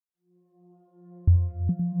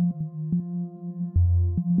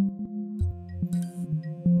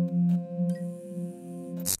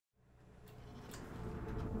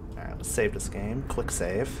save this game. Click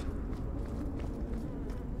save.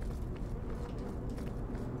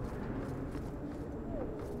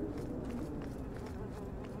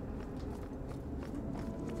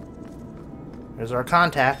 There's our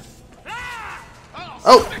contact.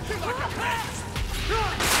 Oh!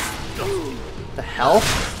 The hell?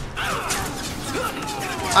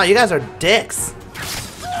 Oh, you guys are dicks.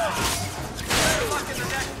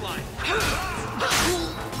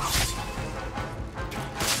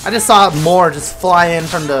 I just saw more just fly in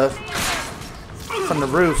from the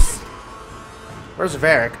roofs. Where's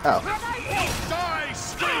Varric? Oh.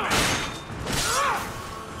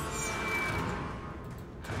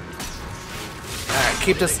 Alright,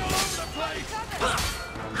 keep this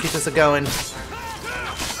a-going.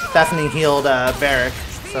 Definitely healed Varric,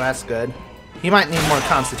 so that's good. He might need more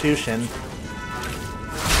constitution.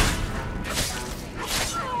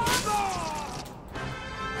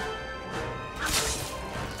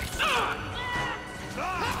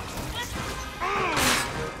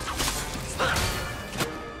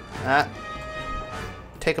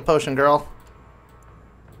 Take a potion, girl.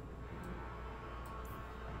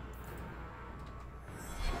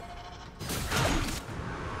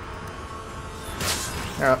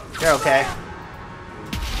 You're okay.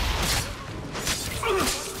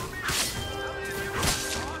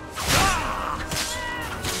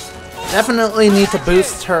 Definitely need to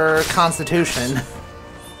boost her constitution.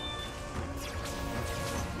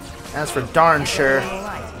 That's for darn sure.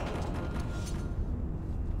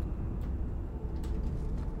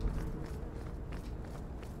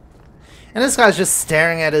 And this guy's just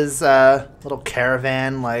staring at his little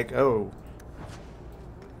caravan like, oh,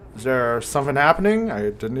 is there something happening?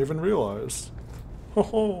 I didn't even realize. Ho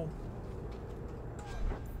ho.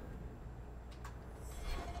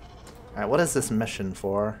 Alright, what is this mission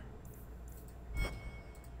for?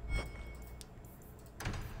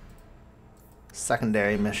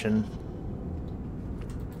 Secondary mission.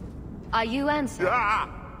 Are you answering? Ah!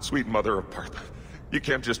 Sweet mother of Parth. You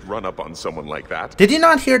can't just run up on someone like that. Did you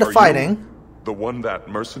not hear the fighting? You the one that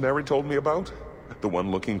mercenary told me about? The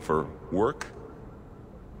one looking for work?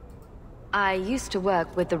 I used to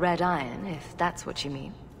work with the Red Iron, if that's what you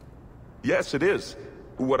mean. Yes, it is.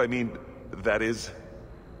 What I mean, that is...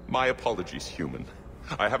 My apologies, human.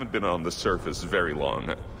 I haven't been on the surface very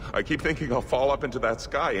long. I keep thinking I'll fall up into that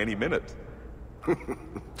sky any minute.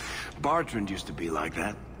 Bartrand used to be like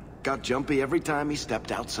that. Got jumpy every time he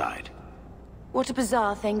stepped outside. What a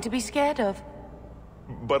bizarre thing to be scared of.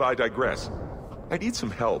 But I digress. I need some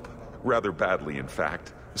help. Rather badly, in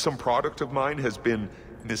fact. Some product of mine has been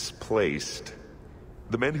misplaced.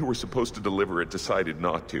 The men who were supposed to deliver it decided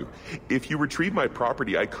not to. If you retrieve my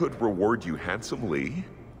property, I could reward you handsomely.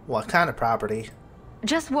 What kind of property?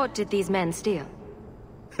 Just what did these men steal?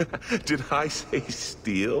 Did I say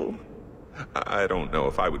steal? I don't know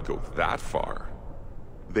if I would go that far.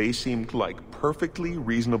 They seemed like perfectly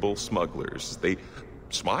reasonable smugglers. They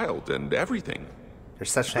smiled and everything. There's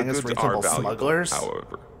such thing The as goods reasonable are valuable, smugglers?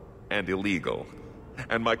 however, and illegal.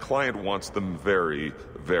 And my client wants them very,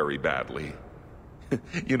 very badly.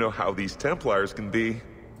 You know how these Templars can be.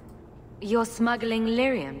 You're smuggling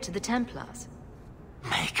lyrium to the Templars?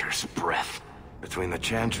 Maker's breath. Between the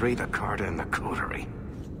Chantry, the Carta, and the Coterie.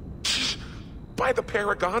 Shh! By the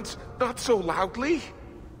Paragons, not so loudly!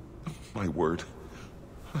 My word.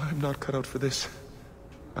 I'm not cut out for this.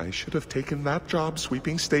 I should have taken that job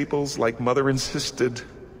sweeping staples like Mother insisted.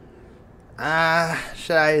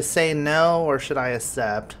 Should I say no or should I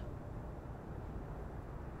accept?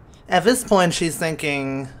 At this point, she's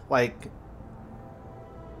thinking, like,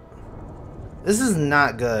 this is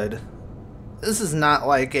not good. This is not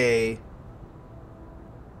like a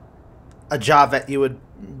job that you would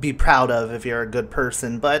be proud of if you're a good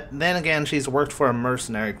person. But then again, she's worked for a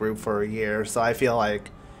mercenary group for a year, so I feel like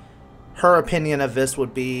her opinion of this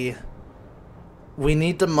would be, we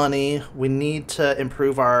need the money, we need to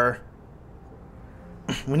improve our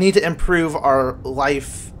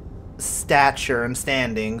life stature and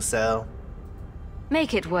standing, so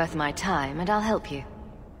Make it worth my time and I'll help you.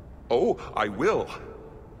 Oh, I will.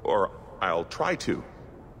 Or I'll try to.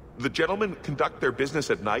 The gentlemen conduct their business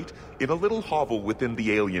at night in a little hovel within the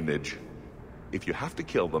alienage. If you have to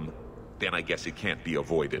kill them, then I guess it can't be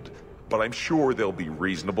avoided. But I'm sure they'll be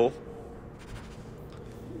reasonable.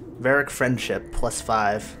 Varric friendship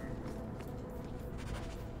 +5.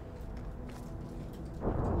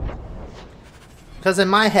 Because in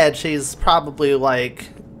my head, she's probably like,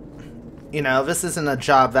 you know, this isn't a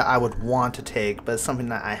job that I would want to take, but it's something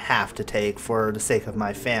that I have to take for the sake of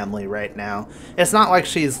my family right now. It's not like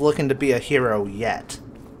she's looking to be a hero yet.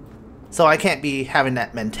 So I can't be having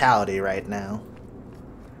that mentality right now.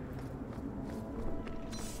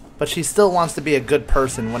 But she still wants to be a good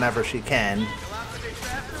person whenever she can.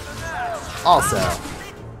 Also,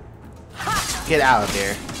 get out of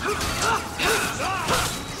here.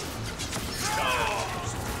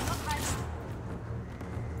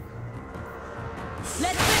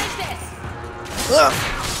 Let's finish this. Ugh.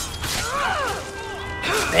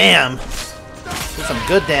 Damn. Did some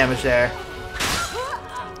good damage there.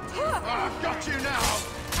 Got you now.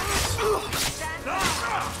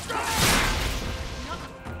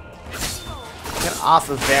 Get off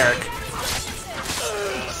of Varric.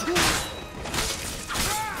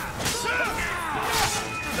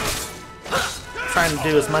 Trying to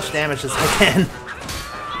do as much damage as I can.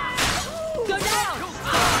 Go down.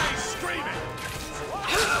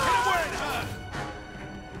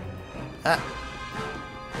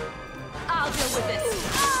 I'll deal with this.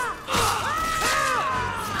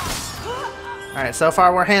 Alright, so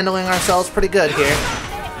far we're handling ourselves pretty good here.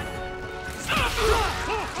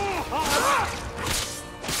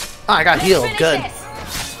 Oh, I got healed. Good.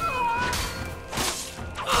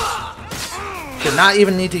 Did not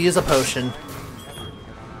even need to use a potion.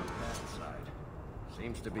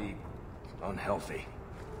 Seems to be unhealthy.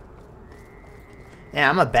 Yeah,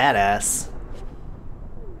 I'm a badass.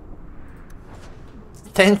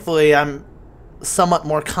 Thankfully, I'm somewhat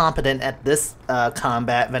more competent at this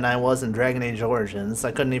combat than I was in Dragon Age Origins.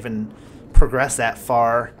 I couldn't even progress that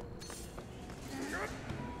far.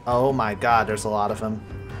 Oh my god, there's a lot of them.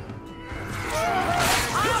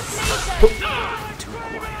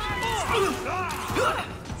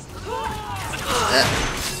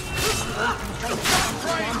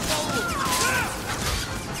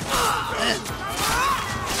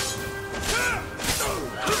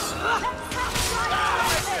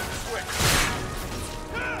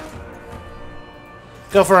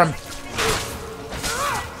 Go for him.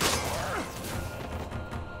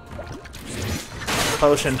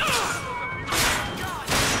 Potion.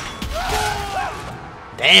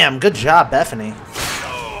 Damn, good job, Bethany.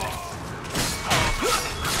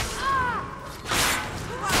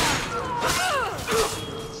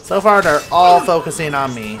 So far, they're all focusing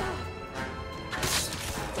on me.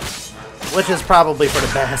 Which is probably for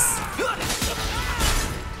the best.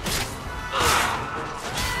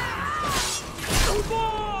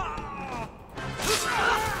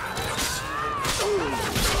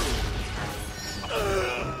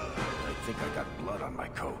 I think I got blood on my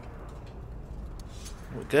coat.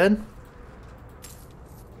 We good?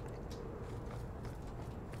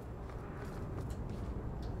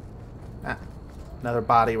 Ah, another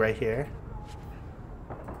body right here.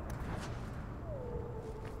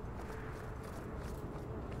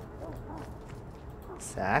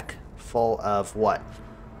 Sack full of what?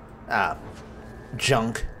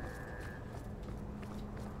 Junk.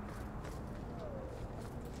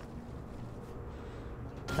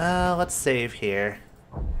 Let's save here.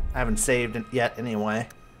 I haven't saved it yet anyway.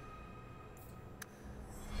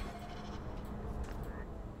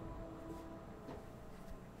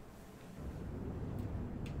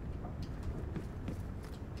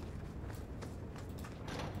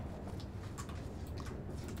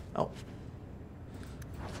 Oh.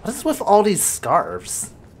 What is with all these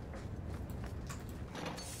scarves?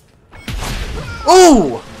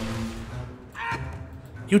 Ooh!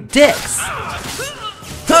 You dicks!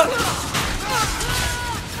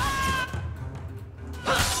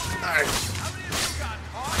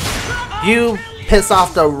 You piss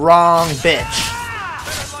off the wrong bitch.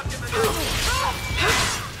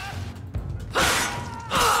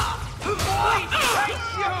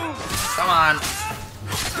 Come on.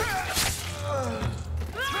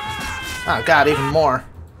 Oh god, even more.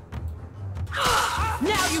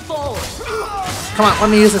 Now you fall. Come on,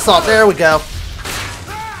 let me use the salt. There we go.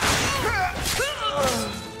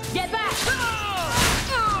 Get back.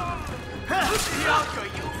 Bianca,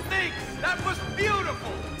 you think that was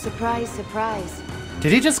beautiful. Surprise, surprise.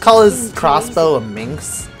 Did he just call his crossbow a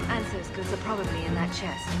minx? Answer's goods are probably in that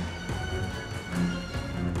chest.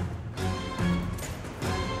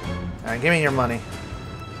 Alright, give me your money.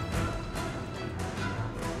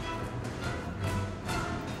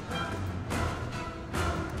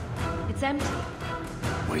 It's empty.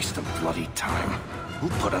 Waste of bloody time. Who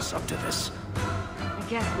put us up to this? I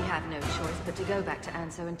guess we have no choice but to go back to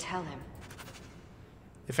Anso and tell him.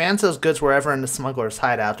 If Anso's goods were ever in the smuggler's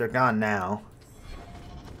hideout, they're gone now.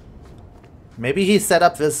 Maybe he set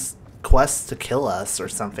up this quest to kill us or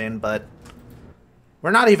something, but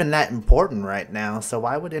we're not even that important right now, so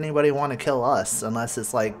why would anybody want to kill us unless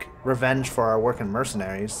it's like revenge for our working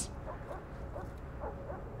mercenaries?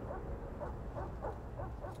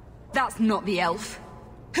 That's not the elf.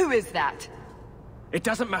 Who is that? It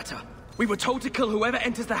doesn't matter. We were told to kill whoever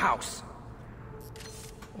enters the house.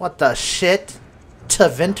 What the shit?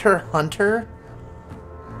 Taventer Hunter?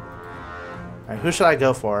 Alright, who should I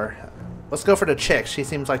go for? Let's go for the chick. She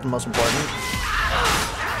seems like the most important.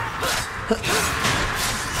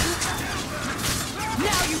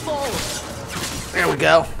 Now you fall. There we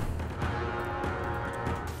go.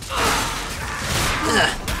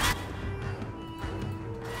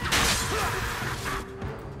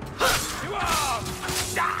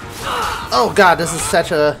 Oh god, this is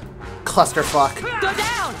such a clusterfuck. Go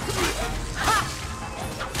down.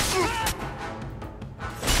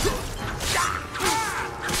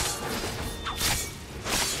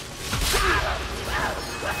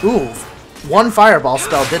 Ooh, one fireball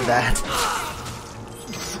spell did that.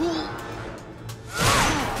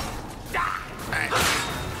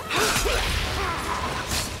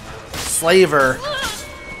 Slaver.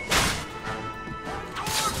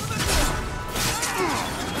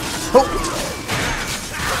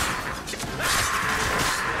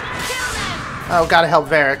 Oh, gotta help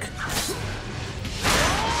Varric.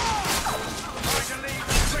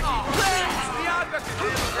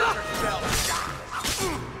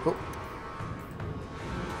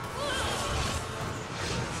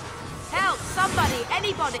 Help! Somebody!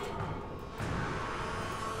 Anybody!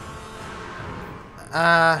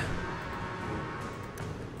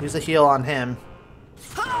 Use a heal on him.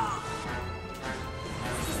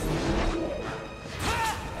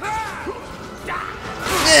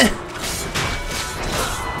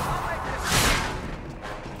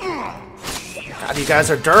 God, you guys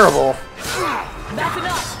are durable.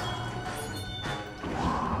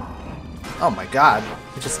 Oh my god,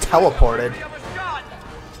 he just teleported.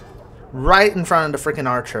 Right in front of the freaking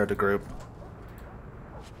archer of the group.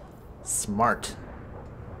 Smart.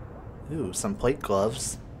 Ooh, some plate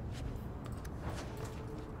gloves.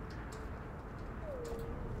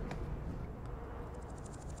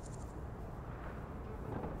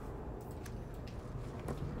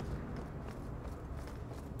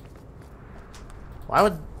 Why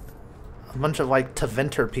would a bunch of like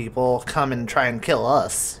Taventer people come and try and kill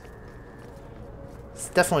us? This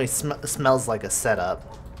definitely smells like a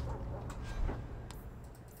setup.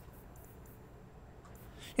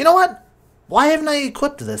 You know what? Why haven't I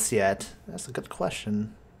equipped this yet? That's a good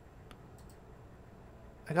question.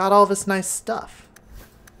 I got all this nice stuff.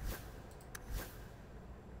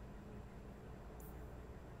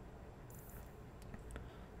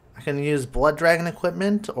 I can use Blood Dragon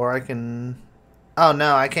equipment, or I can... Oh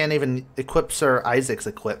no, I can't even equip Sir Isaac's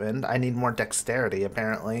equipment. I need more dexterity,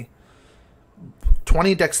 apparently.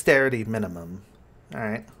 20 dexterity minimum.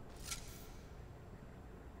 Alright.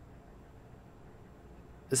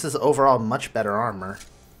 This is overall much better armor.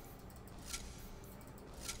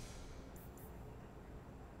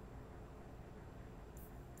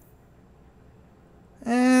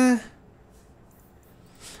 I'll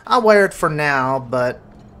wear it for now, but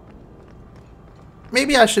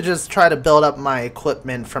maybe I should just try to build up my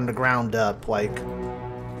equipment from the ground up, like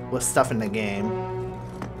with stuff in the game.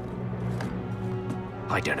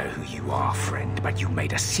 I don't know who you are, friend, but you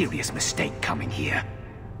made a serious mistake coming here.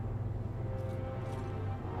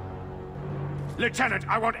 Lieutenant,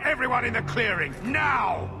 I want everyone in the clearing,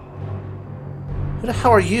 now! Who the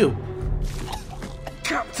hell are you?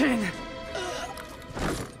 Captain!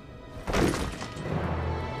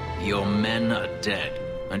 Your men are dead,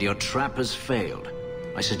 and your trap has failed.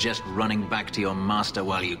 I suggest running back to your master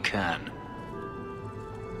while you can.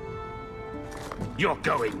 You're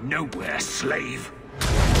going nowhere, slave.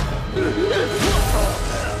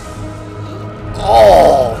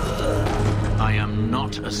 Oh! I am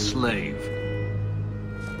not a slave.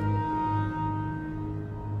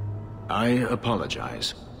 I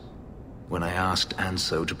apologize. When I asked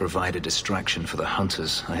Anso to provide a distraction for the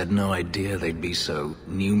hunters, I had no idea they'd be so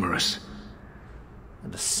numerous. A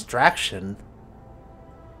distraction?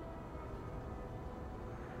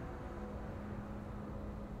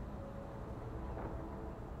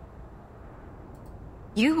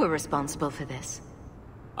 You were responsible for this.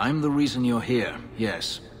 I'm the reason you're here,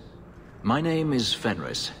 yes. My name is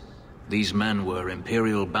Fenris. These men were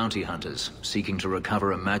Imperial bounty hunters, seeking to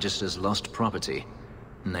recover a Magister's lost property,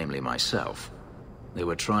 namely myself. They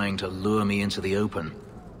were trying to lure me into the open.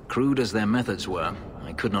 Crude as their methods were,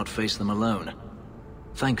 I could not face them alone.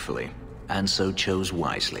 Thankfully, Anso chose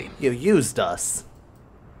wisely. You used us.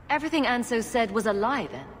 Everything Anso said was a lie,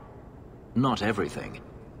 then? Not everything.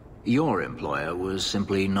 Your employer was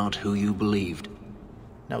simply not who you believed.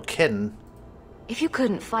 No kidding. If you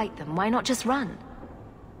couldn't fight them, why not just run?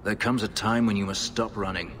 There comes a time when you must stop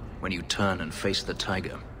running, when you turn and face the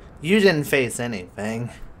tiger. You didn't face anything.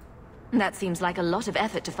 That seems like a lot of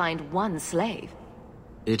effort to find one slave.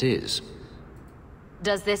 It is.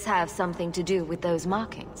 Does this have something to do with those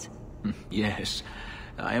markings? Yes.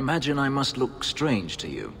 I imagine I must look strange to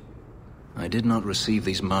you. I did not receive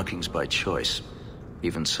these markings by choice.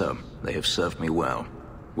 Even so, they have served me well.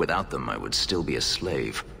 Without them, I would still be a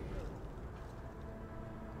slave.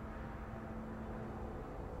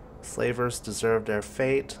 Slavers deserve their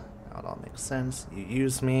fate. That all makes sense. You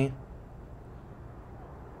use me.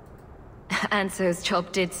 Anso's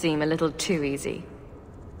job did seem a little too easy.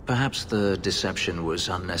 Perhaps the deception was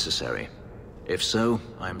unnecessary. If so,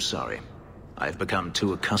 I'm sorry. I've become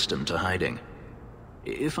too accustomed to hiding.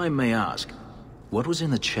 If I may ask, what was in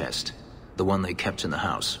the chest? The one they kept in the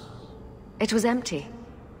house? It was empty.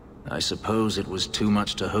 I suppose it was too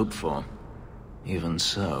much to hope for. Even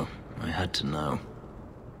so, I had to know.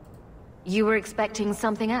 You were expecting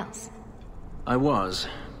something else? I was,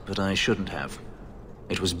 but I shouldn't have.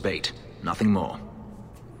 It was bait, nothing more.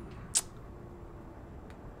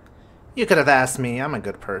 You could have asked me. I'm a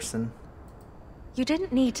good person. You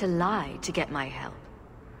didn't need to lie to get my help.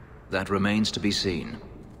 That remains to be seen.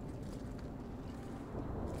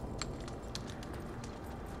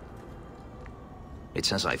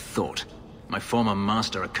 It's as I thought. My former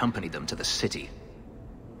master accompanied them to the city.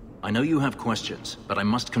 I know you have questions, but I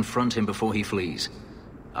must confront him before he flees.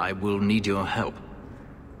 I will need your help.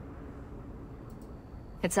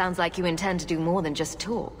 It sounds like you intend to do more than just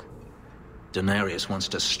talk. Denarius wants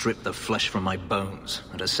to strip the flesh from my bones,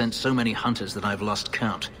 and has sent so many hunters that I've lost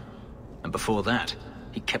count. And before that,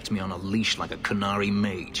 he kept me on a leash like a Qunari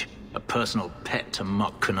mage, a personal pet to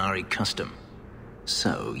mock Qunari custom.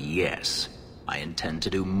 So, yes, I intend to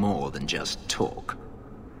do more than just talk.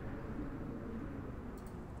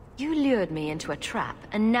 You lured me into a trap,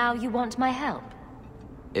 and now you want my help.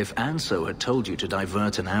 If Anso had told you to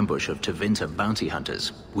divert an ambush of Tevinter bounty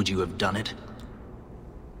hunters, would you have done it?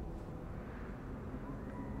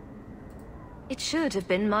 It should have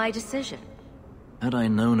been my decision. Had I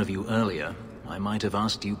known of you earlier, I might have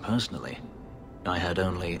asked you personally. I had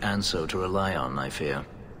only Anso to rely on, I fear.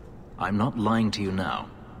 I'm not lying to you now.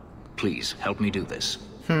 Please, help me do this.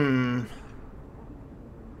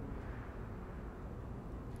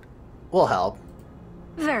 We'll help.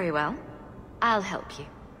 Very well. I'll help you.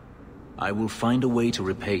 I will find a way to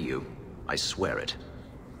repay you. I swear it.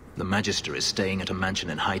 The Magister is staying at a mansion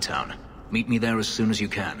in Hightown. Meet me there as soon as you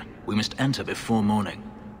can. We must enter before morning.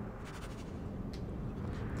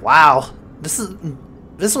 Wow. This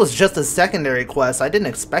was just a secondary quest. I didn't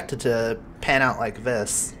expect it to pan out like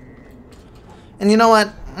this. And you know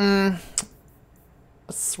what?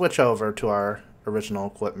 Let's switch over to our original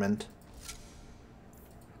equipment.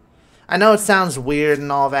 I know it sounds weird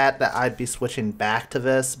and all that I'd be switching back to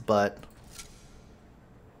this, but...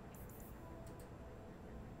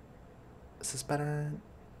 Is this better?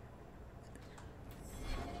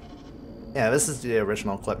 Yeah, this is the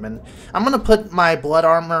original equipment. I'm gonna put my blood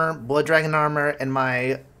armor, blood dragon armor, and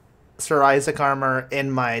my Sir Isaac armor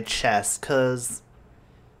in my chest, because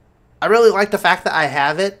I really like the fact that I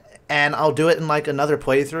have it, and I'll do it in like another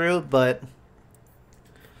playthrough, but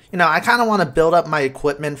you know, I kind of want to build up my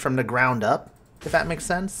equipment from the ground up, if that makes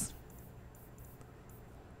sense.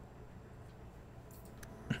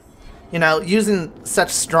 You know, using such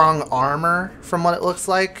strong armor, from what it looks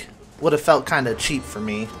like, would have felt kind of cheap for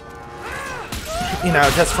me. You know,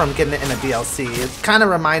 just from getting it in a DLC. It kind of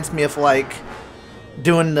reminds me of, like,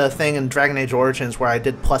 doing the thing in Dragon Age Origins where I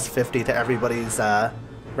did plus 50 to everybody's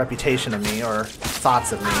reputation of me, or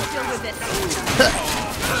thoughts of me.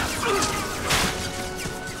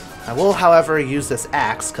 I will, however, use this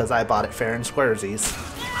axe, because I bought it fair and squaresies.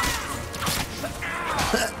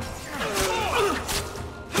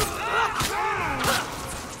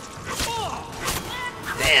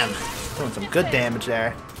 Damn, doing some good damage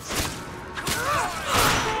there.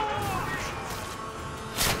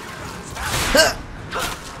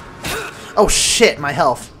 Oh shit, my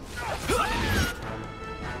health.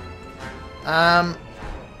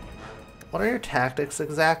 What are your tactics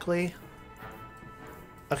exactly?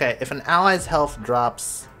 Okay, if an ally's health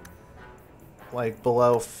drops like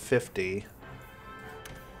below 50,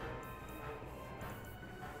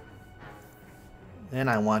 then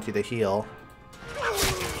I want you to heal.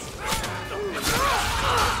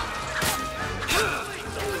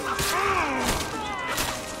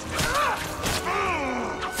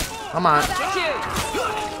 Come on.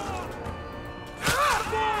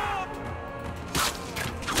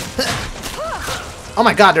 Oh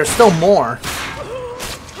my god, there's still more.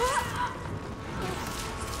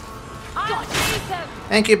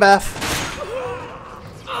 Thank you, Beth.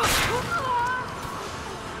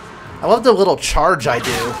 I love the little charge I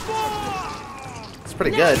do.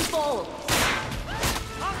 pretty good.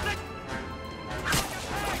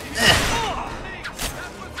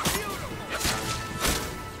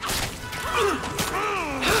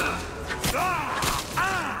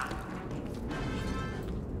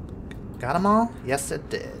 Got them all? Yes, it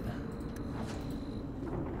did.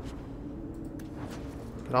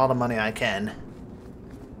 Get all the money I can.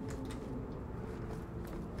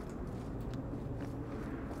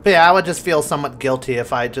 But yeah, I would just feel somewhat guilty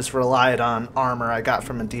if I just relied on armor I got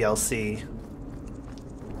from a DLC.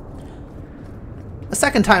 A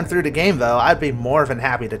second time through the game, though, I'd be more than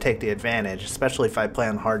happy to take the advantage, especially if I play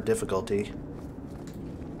on hard difficulty.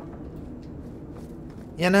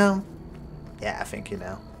 You know? Yeah, I think you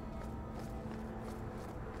know.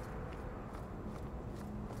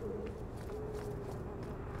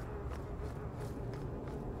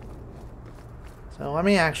 So let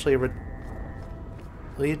me actually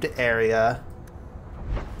leave the area.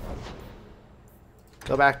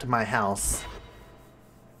 Go back to my house.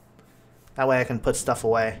 That way I can put stuff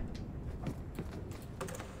away.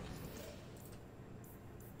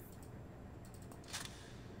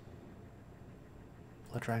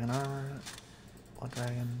 Blood dragon armor. Blood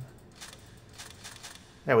dragon.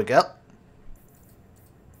 There we go.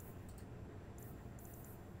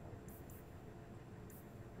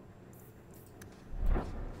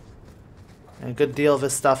 And a good deal of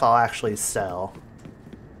this stuff I'll actually sell.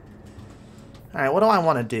 Alright, what do I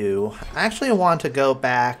want to do? I actually want to go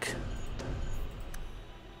back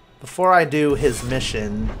before I do his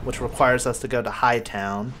mission, which requires us to go to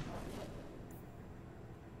Hightown.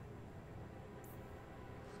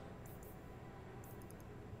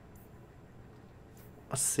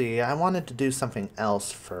 Let's see, I wanted to do something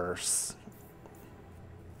else first.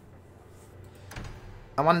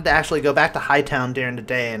 I wanted to actually go back to Hightown during the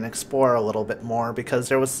day and explore a little bit more because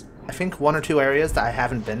there was, I think, 1 or 2 areas that I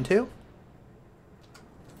haven't been to.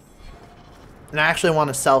 And I actually want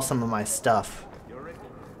to sell some of my stuff.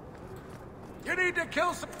 You need to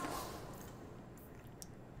kill some...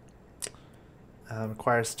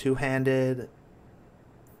 Requires two-handed,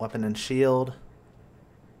 weapon and shield.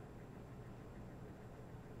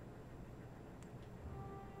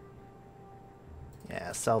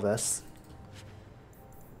 Yeah, sell this.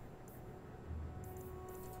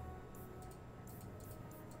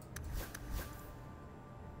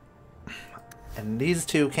 And these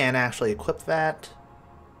two can't actually equip that.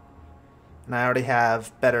 And I already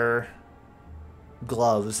have better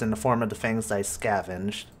gloves in the form of the things I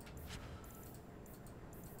scavenged.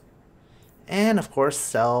 And of course,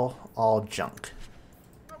 sell all junk.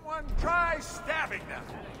 Someone try stabbing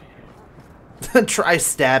them. Try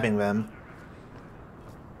stabbing them.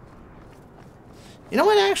 You know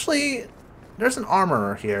what, actually, there's an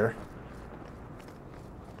armorer here.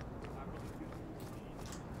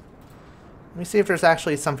 Let me see if there's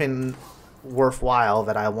actually something worthwhile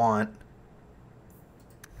that I want.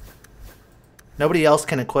 Nobody else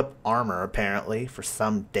can equip armor, apparently, for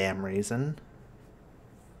some damn reason.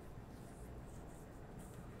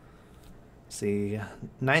 Let's see,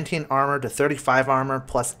 19 armor to 35 armor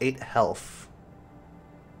plus 8 health.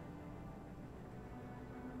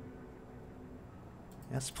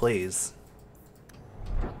 Yes, please.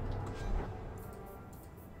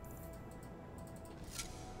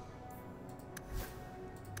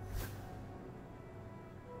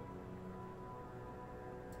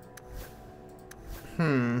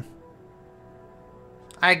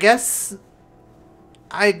 I guess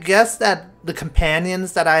that the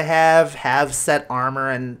companions that I have set armor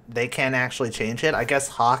and they can't actually change it. I guess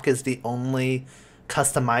Hawke is the only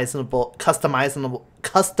customizable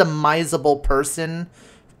person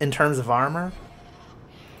in terms of armor.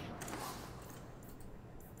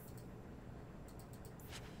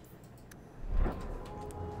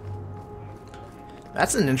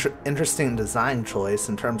 That's an interesting design choice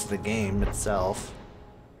in terms of the game itself.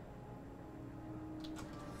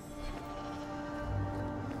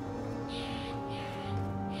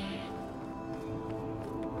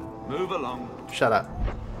 Move along. Shut up.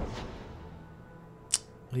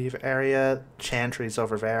 Leave area. Chantry's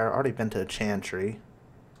over there. Already been to a Chantry.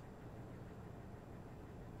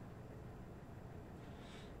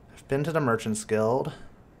 I've been to the Merchant's Guild.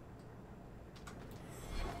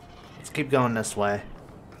 Let's keep going this way.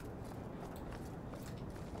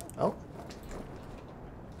 Oh.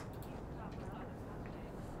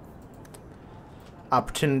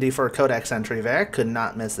 Opportunity for a codex entry there. Could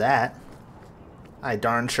not miss that. I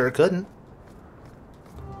darn sure couldn't.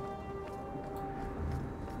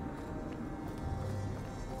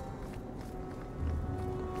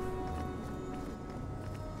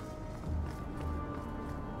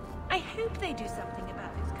 I hope they do something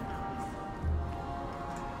about those canals.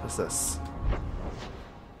 What's this?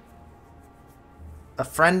 A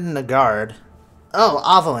friend and a guard. Oh,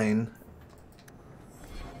 Aveline.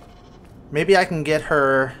 Maybe I can get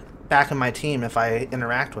her back in my team if I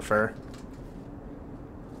interact with her.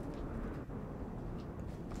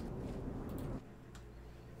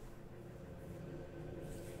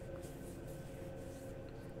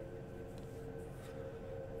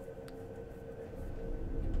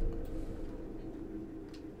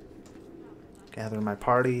 Gather my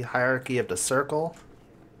party, hierarchy of the circle.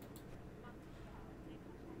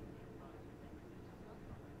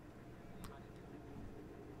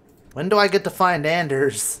 When do I get to find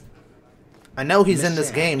Anders? I know he's in this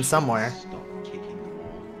game somewhere.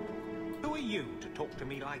 Who are you to talk to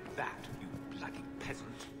me like that, you bloody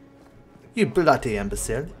peasant? You bloody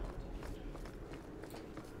imbecile.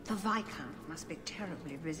 The Viscount must be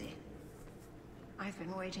terribly busy. I've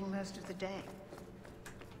been waiting most of the day.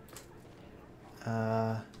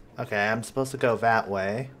 Okay, I'm supposed to go that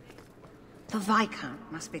way. The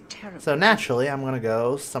Viscount must be terribly So naturally, I'm gonna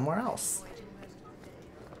go somewhere else.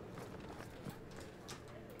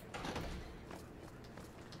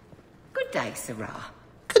 Good day, Sarah.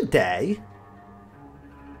 Good day.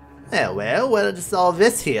 Oh, well, what is all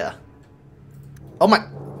this here? Oh my,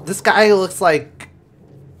 this guy looks like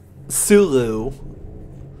Sulu.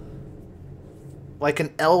 Like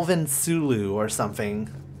an elven Sulu or something.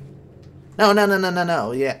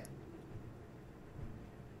 No, yeah.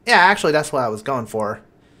 Yeah, actually, that's what I was going for.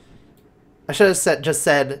 I should have just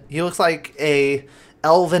said, he looks like a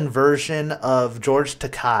elven version of George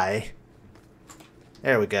Takei.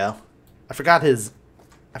 There we go. I forgot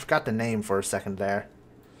the name for a second there.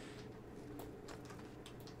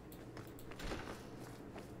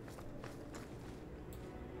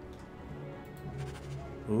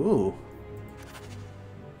 Ooh.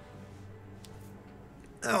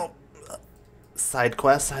 Oh. Side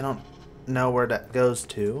quest, I don't know where that goes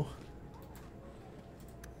to.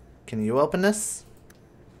 Can you open this?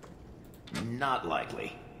 Not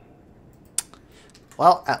likely.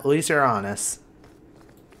 Well, at least you're honest.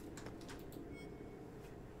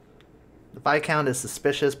 The Viscount is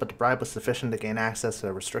suspicious, but the bribe was sufficient to gain access to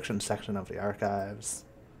the restriction section of the archives.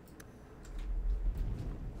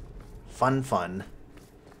 Fun.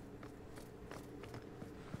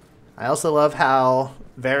 I also love how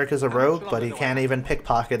Varric is a rogue, but he can't even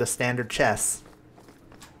pickpocket a standard chest.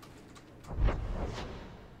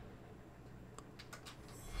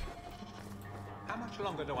 How much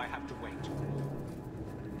longer do I have to wait?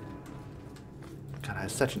 God, I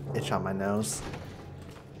have such an itch on my nose.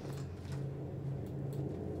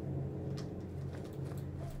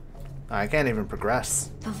 I can't even progress.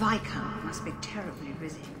 The Viscount must be terribly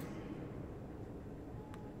busy.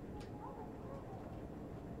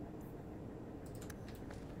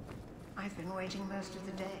 I've been waiting most of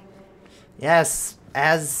the day. Yes,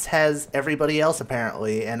 as has everybody else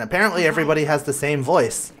apparently, and apparently everybody has the same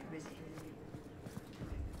voice.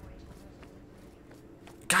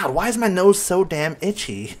 God, why is my nose so damn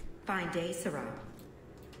itchy? Fine day, Sarah.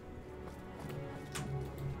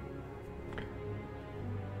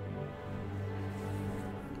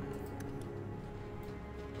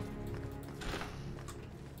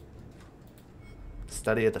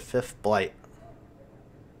 Study of the Fifth Blight.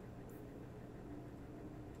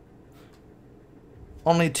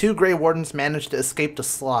 Only 2 Grey Wardens managed to escape the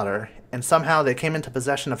slaughter, and somehow they came into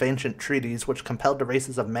possession of ancient treaties which compelled the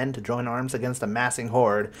races of men to join arms against a massing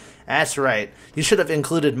horde. That's right. You should have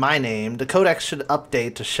included my name. The Codex should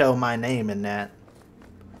update to show my name in that.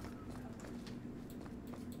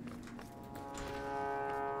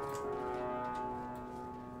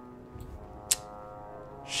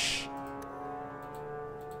 Shh.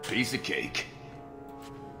 Piece of cake.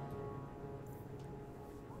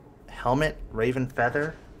 Helmet, raven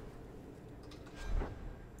feather.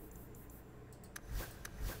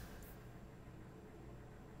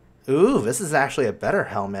 Ooh, this is actually a better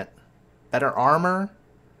helmet. Better armor.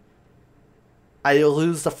 I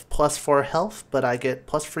lose the +4 health, but I get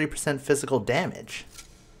 +3% physical damage.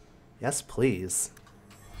 Yes, please.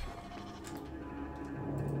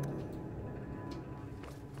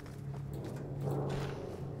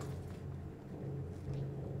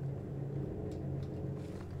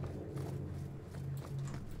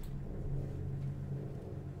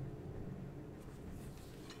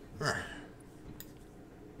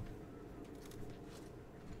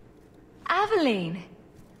 Aveline!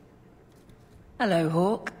 Hello,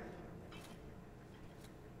 Hawke.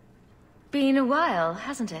 Been a while,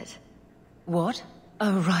 hasn't it? What?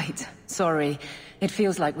 Oh, right. Sorry. It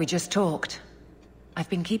feels like we just talked. I've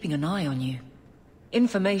been keeping an eye on you.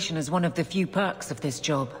 Information is one of the few perks of this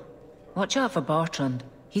job. Watch out for Bartrand.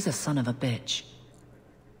 He's a son of a bitch.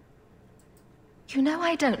 You know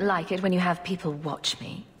I don't like it when you have people watch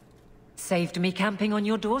me. Saved me camping on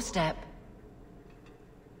your doorstep.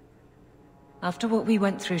 After what we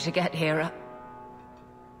went through to get here,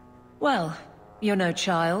 well, you're no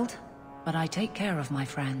child, but I take care of my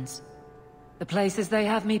friends. The places they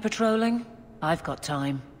have me patrolling, I've got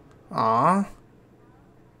time. Aww.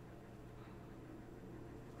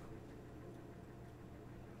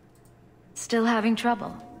 Still having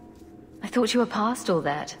trouble? I thought you were past all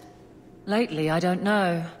that. Lately, I don't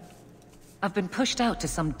know. I've been pushed out to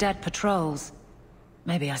some dead patrols.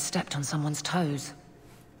 Maybe I stepped on someone's toes.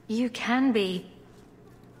 You can be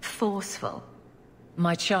forceful.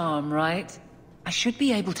 My charm, right? I should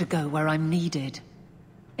be able to go where I'm needed.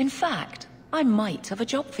 In fact, I might have a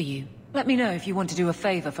job for you. Let me know if you want to do a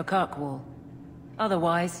favor for Kirkwall.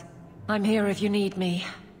 Otherwise, I'm here if you need me.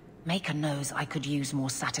 Maker knows I could use more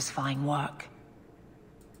satisfying work.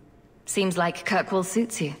 Seems like Kirkwall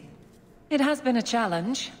suits you. It has been a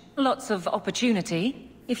challenge. Lots of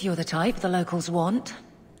opportunity, if you're the type the locals want.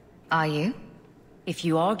 Are you? If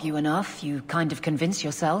you argue enough, you kind of convince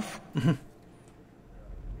yourself.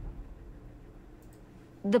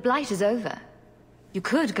 The Blight is over. You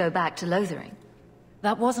could go back to Lothering.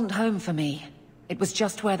 That wasn't home for me. It was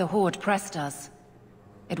just where the Horde pressed us.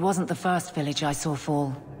 It wasn't the first village I saw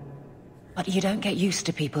fall. But you don't get used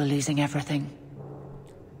to people losing everything.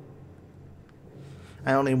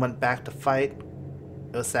 I only went back to fight.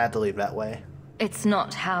 It was sad to leave that way. It's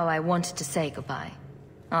not how I wanted to say goodbye.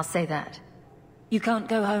 I'll say that. You can't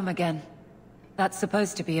go home again. That's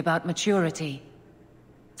supposed to be about maturity.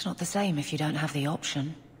 It's not the same if you don't have the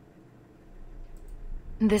option.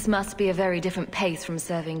 This must be a very different pace from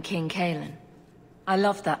serving King Kalen. I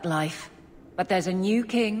love that life. But there's a new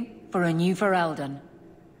king for a new Fereldan.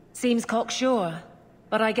 Seems cocksure,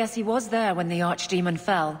 but I guess he was there when the Archdemon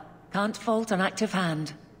fell. Can't fault an active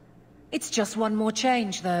hand. It's just one more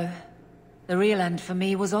change, though. The real end for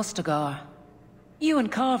me was Ostagar. You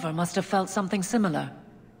and Carver must have felt something similar.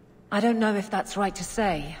 I don't know if that's right to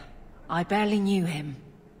say. I barely knew him.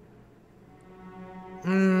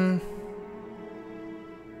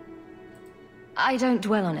 I don't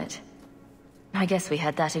dwell on it. I guess we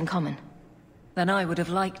had that in common. Then I would have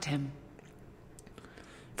liked him.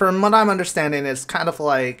 From what I'm understanding, it's kind of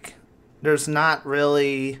like there's not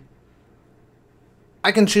really...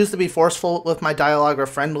 I can choose to be forceful with my dialogue or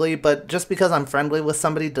friendly, but just because I'm friendly with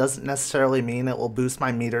somebody doesn't necessarily mean it will boost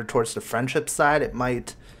my meter towards the friendship side. It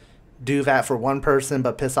might do that for one person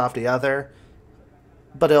but piss off the other,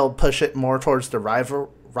 but it'll push it more towards the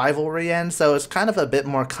rivalry end, so it's kind of a bit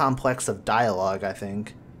more complex of dialogue, I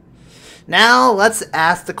think. Now, let's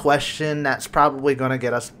ask the question that's probably going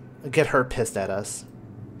to get her pissed at us.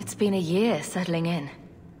 It's been a year settling in.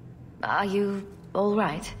 Are you all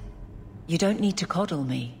right? You don't need to coddle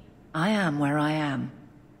me. I am where I am.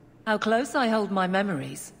 How close I hold my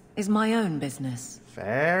memories is my own business.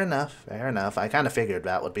 Fair enough, fair enough. I kind of figured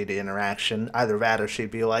that would be the interaction. Either that or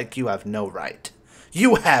she'd be like, you have no right.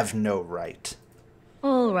 You have no right.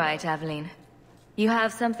 All right, Aveline. You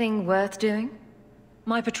have something worth doing?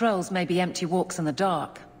 My patrols may be empty walks in the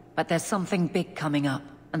dark, but there's something big coming up,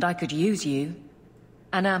 and I could use you.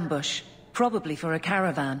 An ambush, probably for a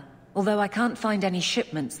caravan, although I can't find any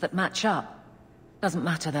shipments that match up. Doesn't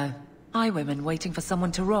matter though. Highwaymen waiting for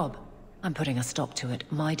someone to rob. I'm putting a stop to it,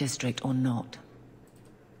 my district or not.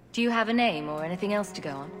 Do you have a name or anything else to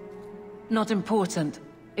go on? Not important.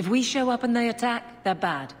 If we show up and they attack, they're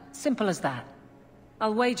bad. Simple as that.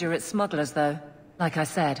 I'll wager it's smugglers though. Like I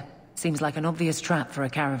said, seems like an obvious trap for a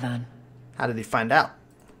caravan. How did he find out?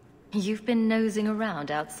 You've been nosing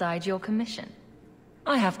around outside your commission.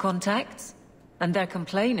 I have contacts, and they're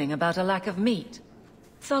complaining about a lack of meat.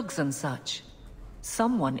 Thugs and such.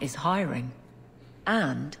 Someone is hiring.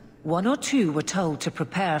 And one or two were told to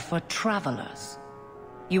prepare for travelers.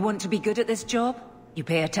 You want to be good at this job? You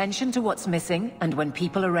pay attention to what's missing, and when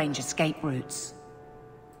people arrange escape routes.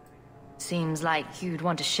 Seems like you'd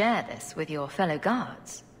want to share this with your fellow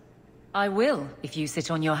guards. I will, if you sit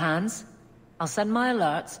on your hands. I'll send my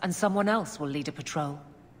alerts, and someone else will lead a patrol.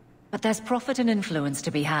 But there's profit and influence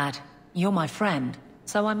to be had. You're my friend,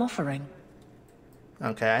 so I'm offering.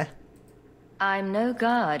 Okay. I'm no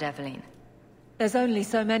guard, Aveline. There's only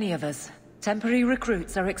so many of us. Temporary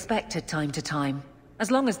recruits are expected time to time,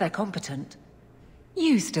 as long as they're competent.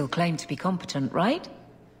 You still claim to be competent, right?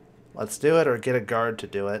 Let's do it, or get a guard to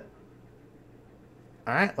do it.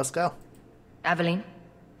 Alright, let's go. Aveline,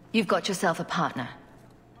 you've got yourself a partner.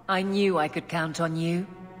 I knew I could count on you.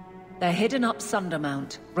 They're hidden up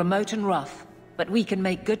Sundermount, remote and rough, but we can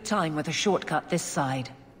make good time with a shortcut this side.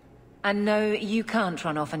 And no, you can't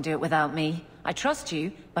run off and do it without me. I trust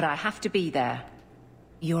you, but I have to be there.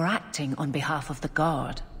 You're acting on behalf of the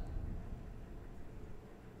Guard.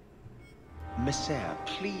 Messiah,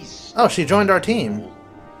 please. Oh, she joined our team.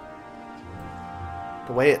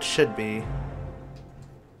 The way it should be.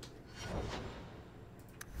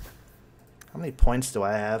 How many points do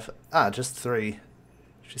I have? Ah, just 3.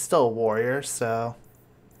 She's still a warrior, so...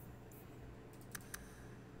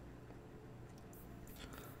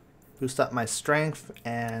 Boost up my strength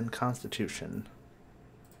and constitution.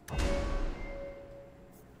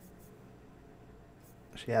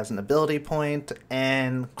 She has an ability point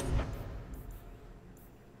and...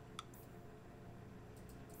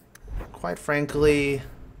 Quite frankly...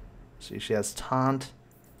 See, she has taunt.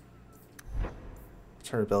 What's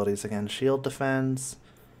her abilities again? Shield defense,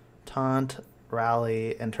 taunt,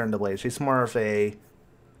 rally, and turn to blaze. She's more of a...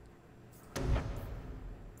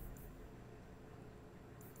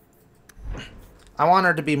 I want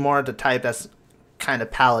her to be more the type that's kind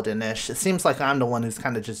of paladin-ish. It seems like I'm the one who's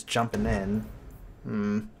kind of just jumping in.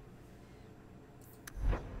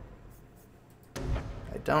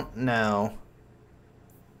 I don't know.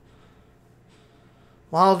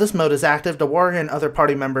 While this mode is active, the warrior and other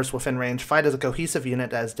party members within range fight as a cohesive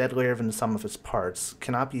unit that is deadlier than the sum of its parts.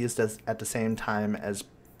 Cannot be used at the same time as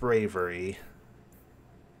bravery.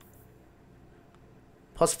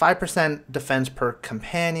 Plus 5% defense per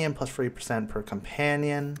companion, plus 3% per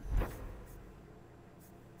companion.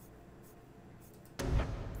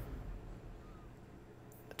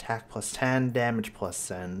 Attack plus 10, damage plus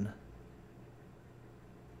 10.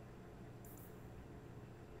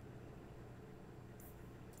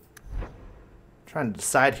 Trying to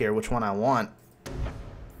decide here which one I want.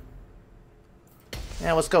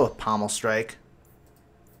 Yeah, let's go with Pommel Strike.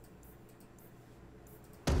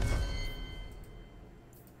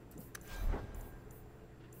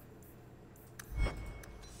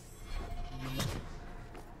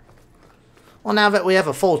 Well, now that we have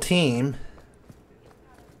a full team,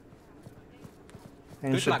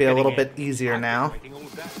 things should be a little bit easier now.